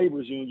working in the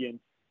laborers union,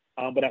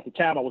 but at the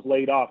time I was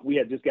laid off. We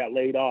had just got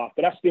laid off,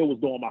 but I still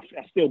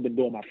been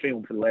doing my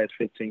film for the last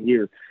 15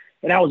 years.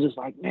 And I was just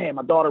like, man,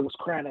 my daughter was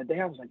crying that day.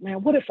 I was like,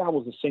 man, what if I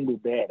was a single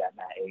dad at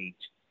my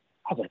age?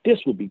 I was like, this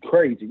would be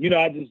crazy.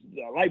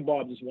 A light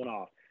bulb just went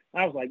off.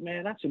 I was like,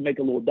 man, I should make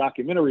a little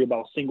documentary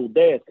about single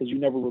dads, because you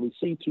never really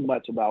see too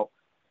much about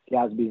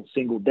guys being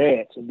single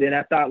dads. And then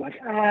I thought,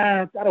 like,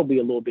 that'll be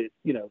a little bit,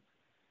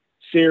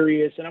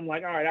 serious. And I'm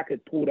like, all right, I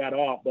could pull that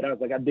off. But I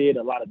was like, I did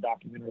a lot of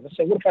documentaries. I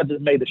said, what if I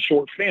just made a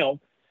short film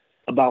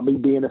about me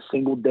being a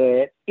single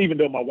dad, even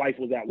though my wife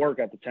was at work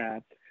at the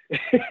time.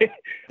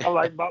 I'm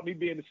like, about me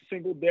being a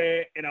single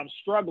dad, and I'm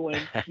struggling,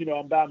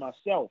 I'm by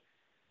myself.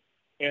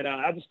 And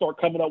I just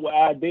started coming up with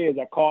ideas.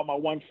 I called my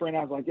one friend.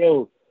 I was like,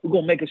 yo, we're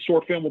going to make a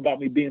short film about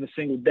me being a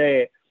single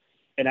dad.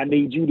 And I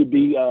need you to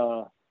be,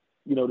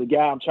 the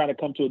guy I'm trying to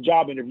come to a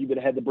job interview, but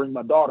I had to bring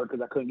my daughter because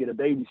I couldn't get a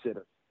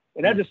babysitter.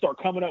 And I just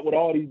started coming up with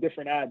all these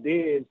different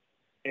ideas,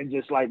 and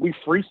just like we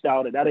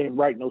freestyled it. I didn't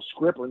write no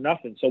script or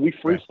nothing. So we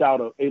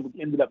freestyled it. It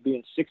ended up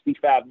being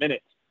 65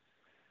 minutes,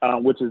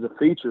 which is a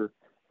feature.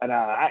 And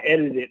I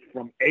edited it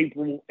from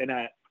April. And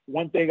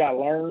one thing I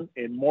learned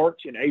in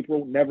March and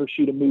April, never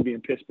shoot a movie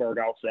in Pittsburgh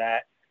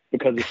outside,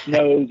 because it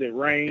snows, it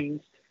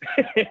rains.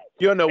 You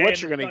don't know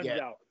what you're going to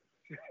get.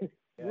 Yeah.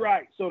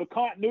 Right. So the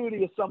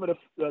continuity of some of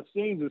the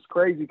scenes is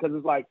crazy, because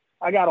it's like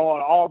I got on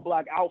an all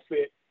black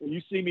outfit, and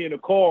you see me in the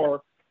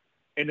car,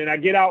 and then I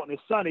get out and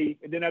it's sunny,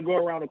 and then I go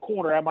around the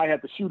corner, I might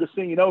have to shoot a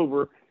scene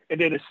over,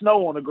 and then it's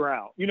snow on the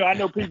ground. I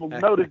know people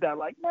notice that,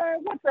 like,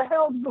 man, what the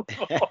hell's going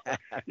on?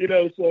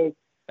 So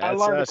I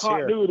learned the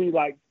continuity, here.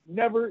 Like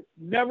never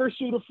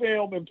shoot a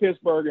film in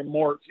Pittsburgh in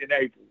March and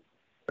April.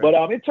 But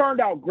it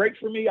turned out great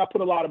for me. I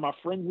put a lot of my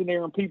friends in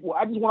there, and people.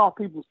 I just went off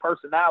people's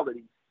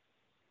personalities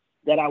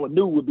that I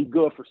knew would be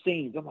good for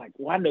scenes. I'm like,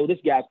 well, I know this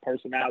guy's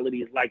personality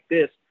is like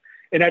this,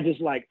 and I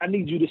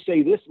need you to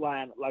say this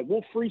line. Like,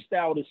 we'll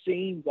freestyle the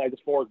scenes, like as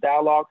far as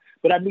dialogue,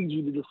 but I need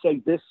you to just say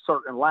this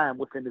certain line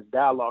within this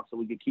dialogue so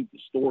we can keep the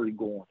story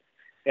going.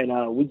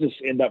 And we just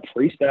end up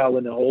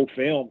freestyling the whole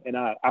film. And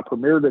I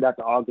premiered it at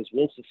the August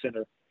Wilson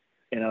Center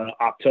in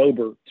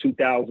October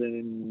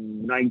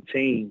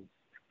 2019.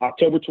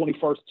 October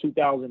 21st,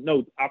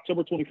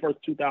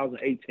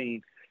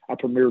 2018, I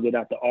premiered it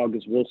at the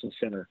August Wilson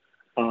Center.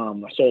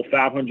 I sold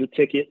 500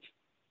 tickets.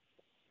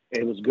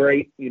 It was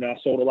great. I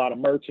sold a lot of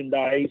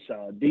merchandise,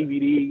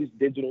 DVDs,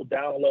 digital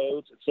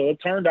downloads. So it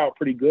turned out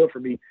pretty good for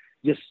me,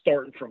 just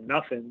starting from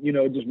nothing.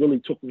 It just really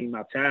took me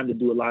my time to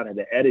do a lot of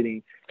the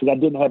editing, because I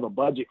didn't have a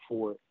budget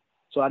for it.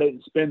 So I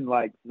didn't spend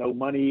no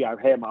money. I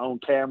had my own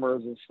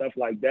cameras and stuff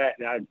like that.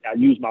 And I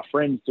used my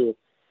friends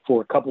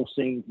for a couple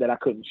scenes that I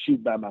couldn't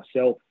shoot by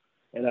myself.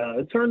 And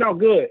it turned out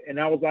good. And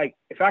I was like,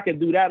 if I could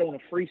do that on a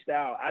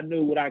freestyle, I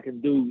knew what I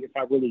can do if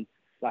I really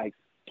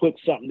put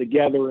something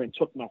together and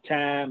took my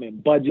time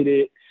and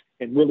budgeted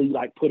and really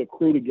put a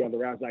crew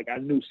together. I was like, I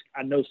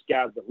know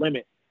sky's the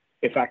limit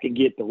if I can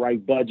get the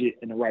right budget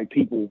and the right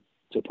people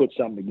to put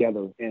something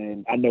together.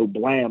 And I know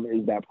Blam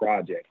is that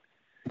project.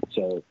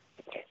 So.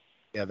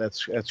 Yeah,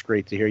 that's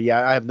great to hear.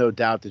 Yeah, I have no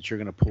doubt that you're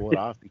going to pull it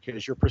off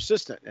because you're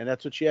persistent, and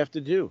that's what you have to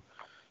do.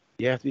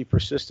 You have to be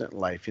persistent in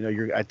life. You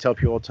know, I tell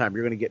people all the time,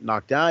 you're going to get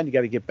knocked down, you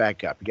got to get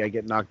back up. You got to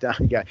get knocked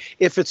down.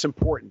 If it's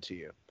important to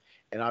you,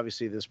 and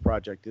obviously this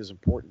project is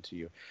important to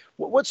you.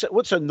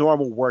 What's a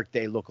normal work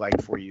day look like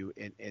for you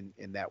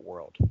in that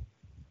world?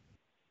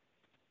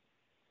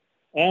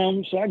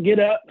 So I get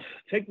up,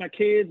 take my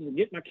kids, and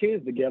get my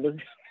kids together.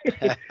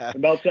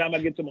 About the time I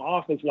get to my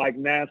office, like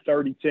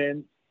 9:30,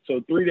 10. So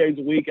 3 days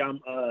a week,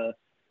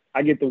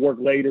 I get to work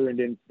later, and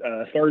then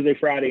Thursday,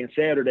 Friday, and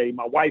Saturday,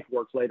 my wife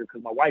works later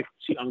because my wife,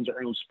 she owns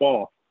her own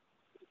spa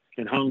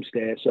in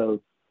Homestead,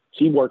 so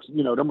she works.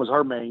 You know, them was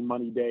her main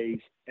money days.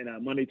 And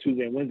Monday,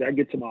 Tuesday, and Wednesday, I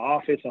get to my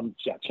office. I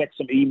check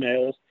some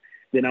emails,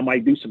 then I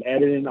might do some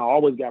editing. I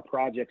always got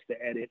projects to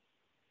edit,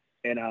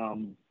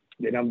 and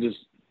then I'm just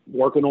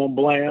working on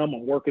Blam.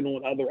 I'm working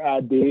on other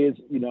ideas.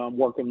 You know,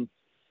 I'm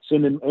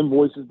sending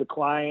invoices to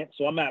clients.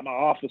 So I'm at my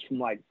office from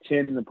like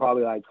 10 to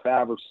probably like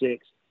 5 or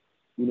 6,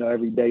 you know,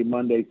 every day,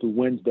 Monday through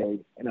Wednesday.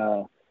 And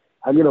I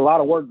get a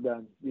lot of work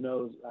done, you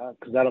know,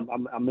 because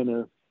I'm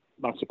in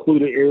my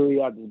secluded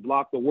area. I just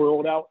block the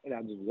world out and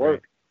I just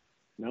work.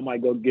 And I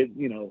might go get,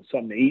 you know,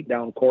 something to eat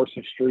down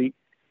Corson Street.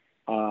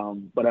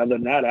 But other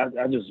than that,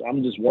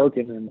 I'm just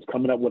working and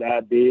coming up with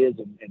ideas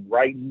and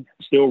writing,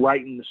 still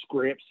writing the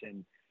scripts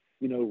and,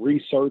 you know,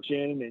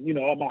 researching. And, you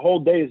know, my whole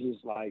day is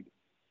just like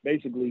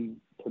basically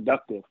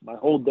productive. My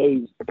whole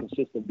day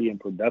consists of being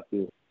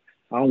productive.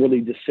 I don't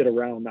really just sit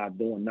around not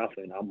doing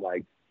nothing. I'm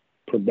like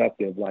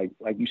productive. Like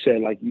you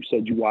said,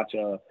 you watch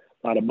a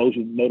lot of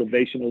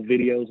motivational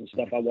videos and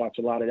stuff. I watch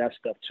a lot of that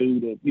stuff too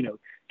to, you know,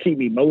 keep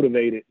me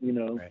motivated, you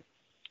know. Right.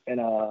 And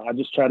I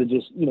just try to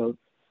just, you know,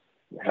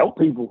 help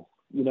people,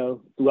 you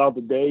know, throughout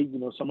the day. You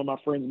know, some of my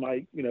friends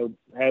might, you know,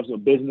 have a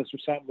business or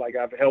something. Like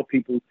I've helped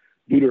people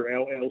do their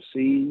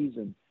LLCs,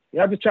 and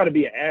I just try to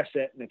be an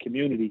asset in the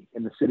community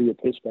in the city of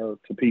Pittsburgh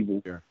to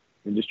people. Sure.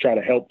 And just try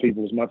to help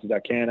people as much as I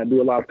can. I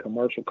do a lot of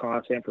commercial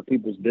content for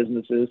people's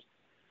businesses.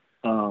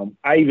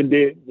 I even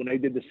did, when they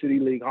did the City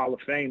League Hall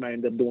of Fame, I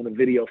ended up doing a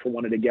video for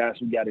one of the guys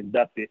who got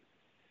inducted.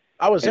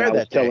 I was there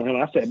that day. I was telling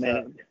him, I said,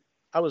 man.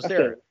 I was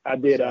there. I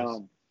did,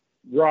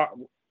 Rob,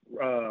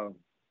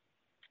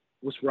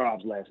 what's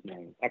Rob's last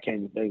name? I can't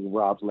even think of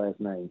Rob's last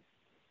name.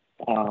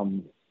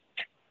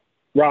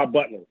 Rob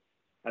Butler.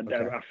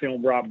 I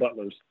filmed Rob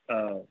Butler's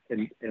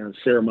in a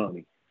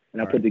ceremony.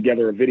 And I put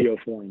together a video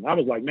for him. I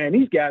was like, man,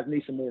 these guys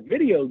need some more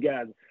video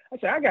guys. I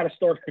said, I got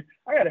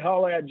to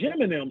holler at Jim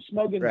and them,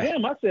 Smoking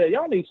Jim. I said,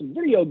 y'all need some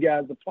video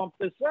guys to pump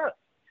this up.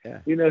 Yeah.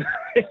 You know?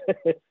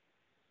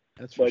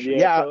 That's for sure.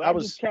 Yeah, so I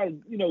was just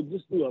trying to, you know,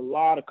 just do a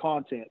lot of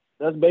content.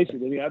 That's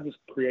basically, I just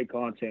create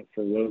content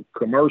for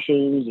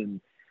commercials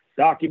and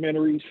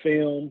documentaries,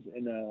 films,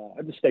 and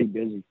I just stay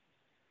busy.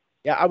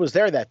 Yeah, I was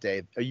there that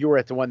day. You were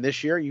at the one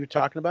this year you were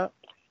talking about?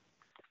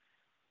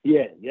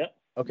 Yeah, yep.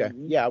 Okay.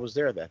 Mm-hmm. Yeah, I was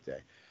there that day.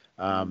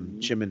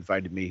 Jim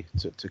invited me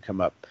to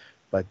come up,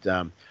 but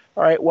all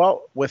right.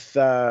 Well,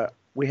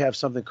 we have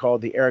something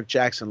called the Eric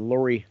Jackson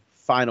Lurie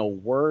final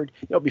word.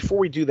 You know, before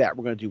we do that,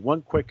 we're going to do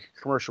one quick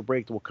commercial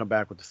break, then we'll come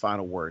back with the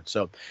final word.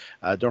 So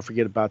don't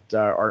forget about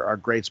our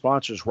great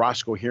sponsors,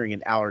 Roscoe Hearing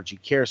and Allergy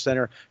Care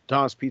Center,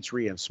 Don's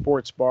Pizzeria and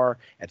Sports Bar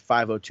at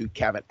 502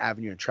 Cabot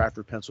Avenue in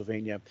Trafford,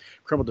 Pennsylvania,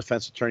 criminal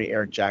defense attorney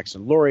Eric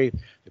Jackson Lurie,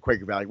 the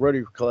Quaker Valley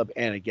Rotary Club,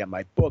 and again,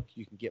 my book.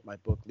 You can get my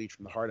book, Lead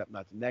from the Heart Up,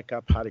 Not the Neck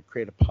Up, How to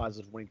Create a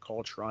Positive Winning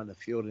Culture on the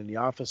Field and in the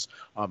Office,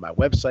 on my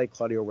website,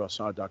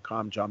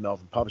 ClaudioRelsano.com,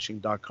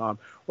 JohnMelvinPublishing.com,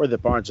 or the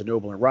Barnes &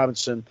 Noble in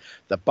Robinson,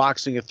 the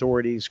Boxing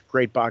Authorities,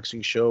 great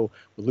boxing show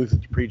with Luther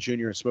Dupree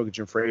Jr. and Smoking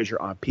Jim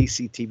Frazier on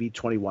PCTV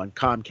 21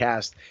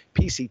 Comcast,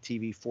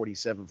 PCTV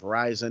 47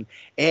 Verizon,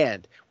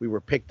 and we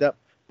were picked up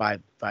by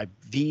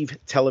Vive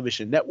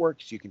Television Network.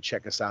 So you can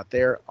check us out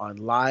there on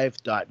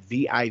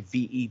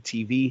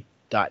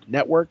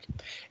live.vivetv.network.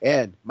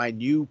 And my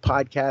new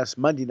podcast,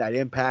 Monday Night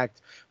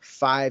Impact,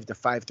 5 to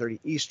 5:30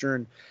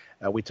 Eastern.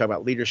 We talk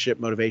about leadership,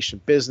 motivation,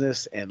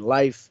 business, and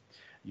life.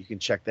 You can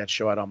check that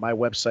show out on my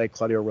website,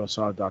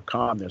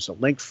 ClaudioRelsano.com. There's a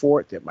link for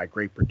it that my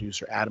great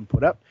producer Adam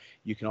put up.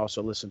 You can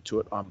also listen to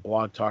it on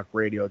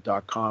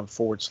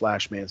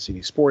blogtalkradio.com/Man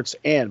City Sports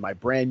and my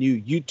brand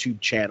new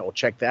YouTube channel.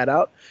 Check that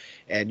out,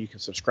 and you can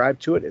subscribe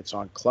to it. It's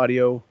on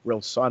Claudio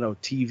Relsano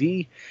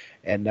TV.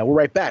 And we're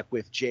right back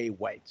with Jay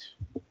White.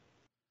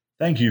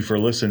 Thank you for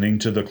listening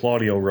to the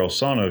Claudio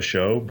Relsano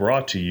Show,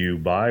 brought to you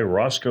by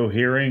Roscoe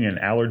Hearing and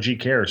Allergy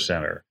Care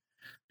Center.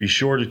 Be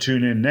sure to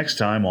tune in next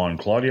time on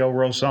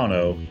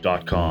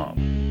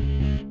ClaudioRelsano.com.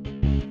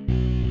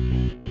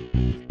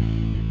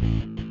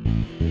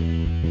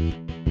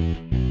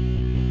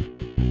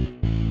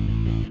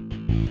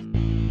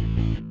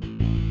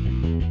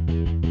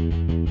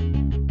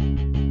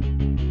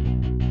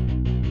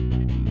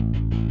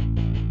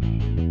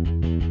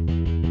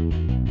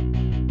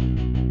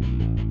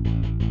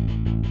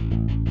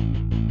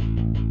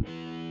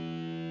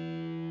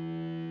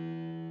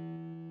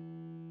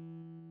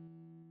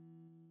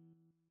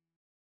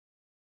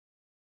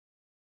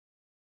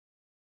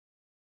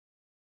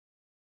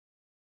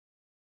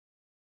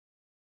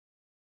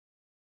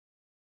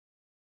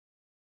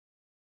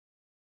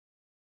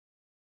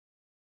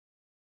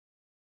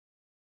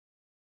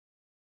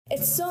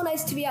 It's so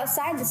nice to be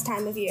outside this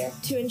time of year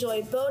to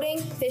enjoy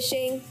boating,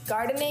 fishing,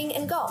 gardening,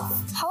 and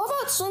golf. How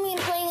about swimming and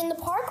playing in the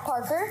park,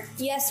 Parker?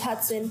 Yes,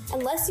 Hudson.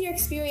 Unless you're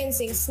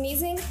experiencing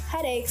sneezing,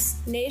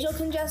 headaches, nasal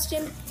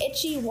congestion,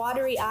 itchy,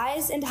 watery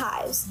eyes, and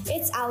hives,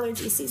 it's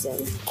allergy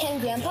season. Can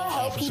Grandpa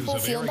help people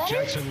feel better?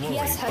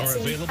 Yes,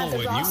 Hudson. At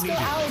the Roscoe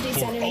Allergy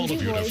Center in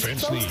DuBois,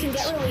 folks can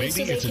get relief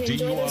so they can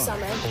enjoy their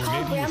summer.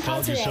 Call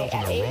Grandpa today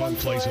at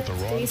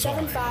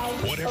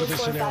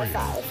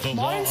 814-375-0455.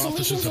 Modern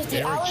solutions with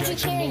the allergy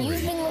care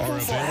you've been looking for.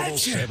 Available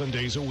 7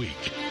 days a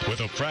week.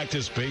 With a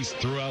practice based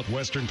throughout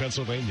Western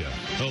Pennsylvania,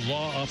 the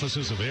law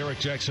offices of Eric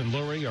Jackson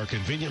Lurie are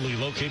conveniently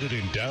located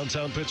in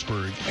downtown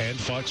Pittsburgh and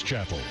Fox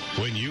Chapel.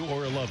 When you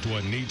or a loved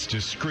one needs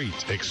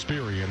discreet,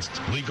 experienced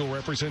legal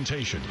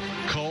representation,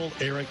 call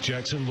Eric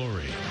Jackson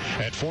Lurie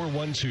at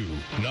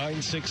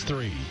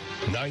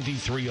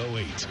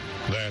 412-963-9308.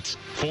 That's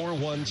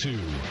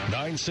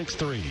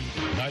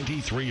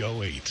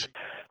 412-963-9308.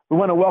 We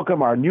want to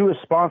welcome our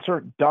newest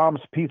sponsor, Dom's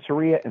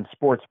Pizzeria and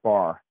Sports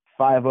Bar,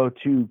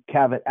 502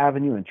 Cavett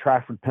Avenue in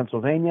Trafford,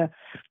 Pennsylvania.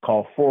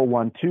 Call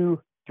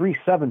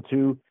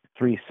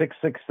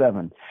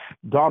 412-372-3667.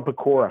 Don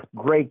Pecora,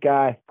 great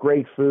guy,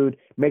 great food.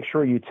 Make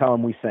sure you tell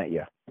him we sent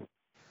you.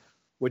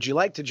 Would you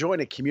like to join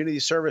a community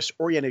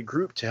service-oriented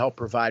group to help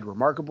provide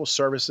remarkable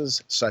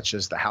services such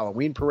as the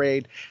Halloween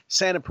Parade,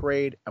 Santa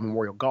Parade, a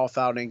memorial golf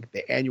outing,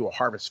 the annual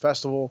Harvest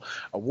Festival,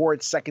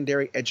 award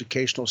secondary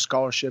educational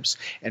scholarships,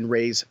 and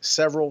raise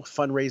several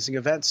fundraising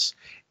events?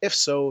 If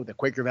so, the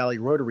Quaker Valley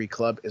Rotary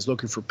Club is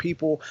looking for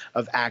people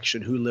of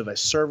action who live a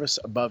service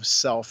above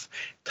self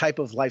type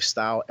of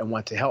lifestyle and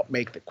want to help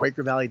make the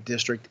Quaker Valley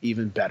District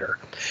even better.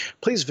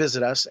 Please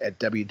visit us at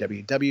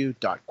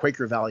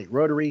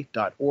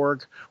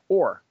www.quakervalleyrotary.org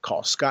or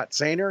call Scott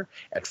Zahner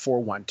at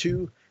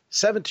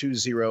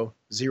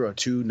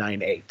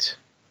 412-720-0298.